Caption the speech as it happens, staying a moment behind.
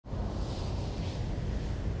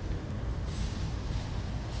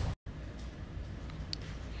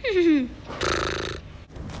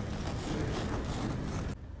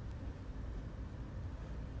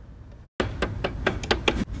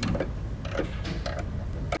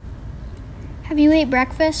Have you ate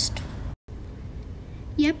breakfast?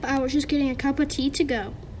 Yep, I was just getting a cup of tea to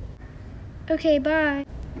go. Okay, bye.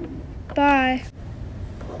 Bye.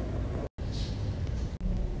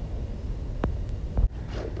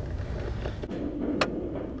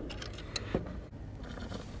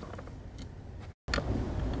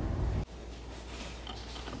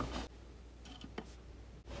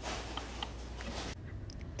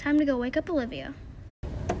 Time to go wake up Olivia.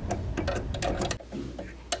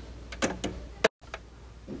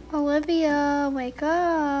 Olivia, wake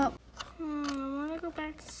up. I want to go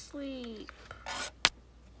back to sleep.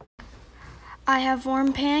 I have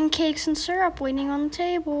warm pancakes and syrup waiting on the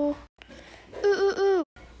table. Ooh, ooh, ooh.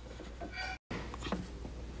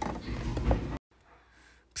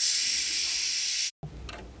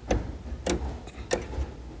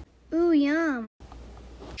 Ooh, yum.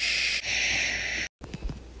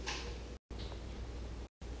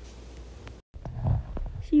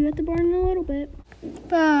 See you at the barn in a little bit.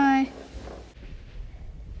 Bye.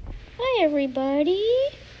 Hi, everybody.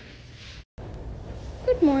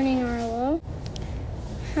 Good morning, Arlo.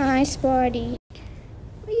 Hi, Spotty.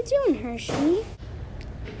 What are you doing, Hershey?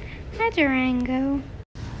 Hi, Durango.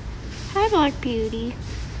 Hi, Black Beauty.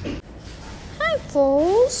 Hi,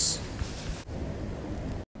 Foals.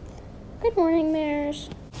 Good morning, Mares.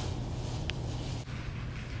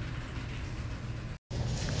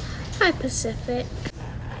 Hi, Pacific.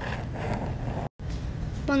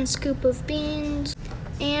 1 scoop of beans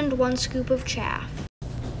and 1 scoop of chaff.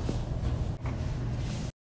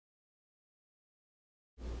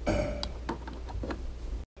 Hi,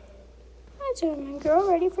 German girl.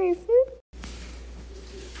 Ready for your food?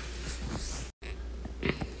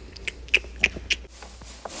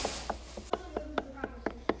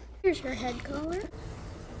 Here's your head collar.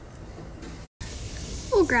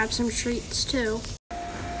 We'll grab some treats too.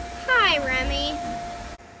 Hi, Remy.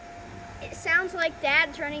 It sounds like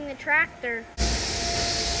Dad's running the tractor.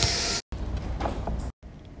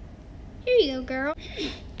 Here you go, girl.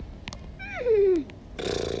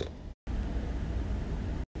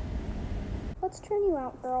 Let's turn you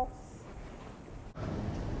out, girl.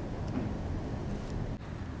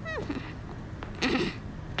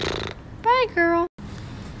 Bye, girl.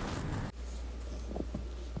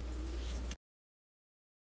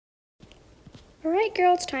 All right,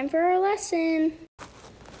 girl, it's time for our lesson.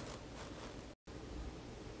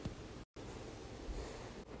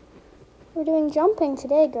 We're doing jumping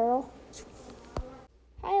today, girl.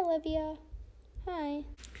 Hi, Olivia. Hi.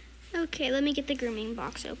 Okay, let me get the grooming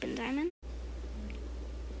box open, Diamond.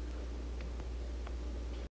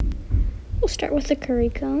 We'll start with the curry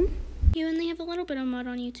comb. You only have a little bit of mud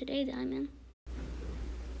on you today, Diamond.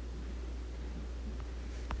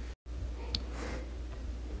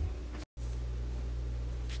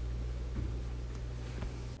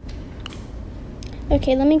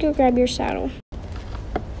 Okay, let me go grab your saddle.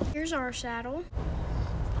 Here's our saddle.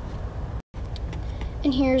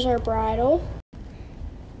 And here's our bridle.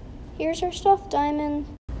 Here's our stuffed Diamond.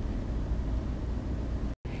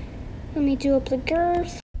 Let me do up the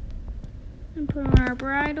girth and put on our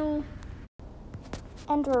bridle.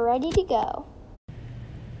 And we're ready to go.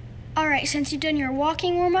 All right, since you've done your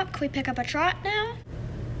walking warm-up, can we pick up a trot now?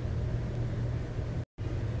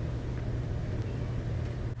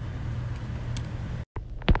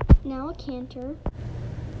 Now a canter.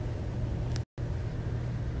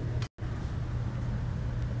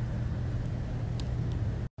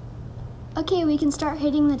 Okay, we can start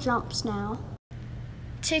hitting the jumps now.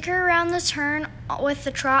 Take her around the turn with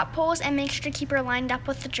the trot poles and make sure to keep her lined up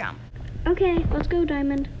with the jump. Okay, let's go,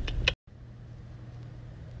 Diamond.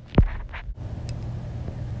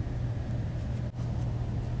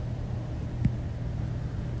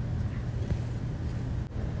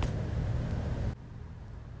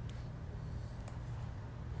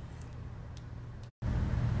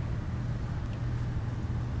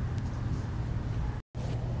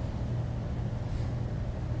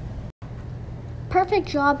 Perfect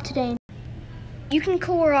job today. You can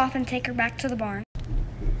cool her off and take her back to the barn.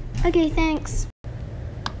 Okay, thanks.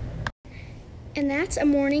 And that's a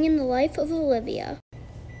morning in the life of Olivia.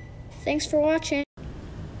 Thanks for watching.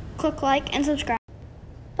 Click like and subscribe.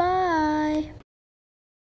 Bye.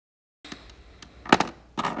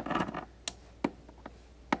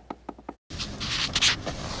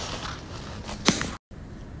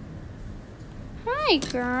 Hi,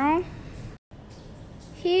 girl.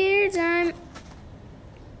 Here's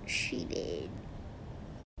she did.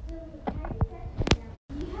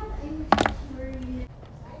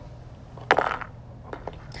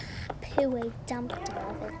 into a dumpster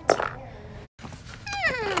of it.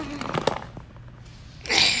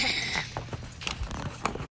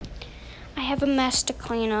 I have a mess to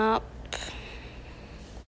clean up.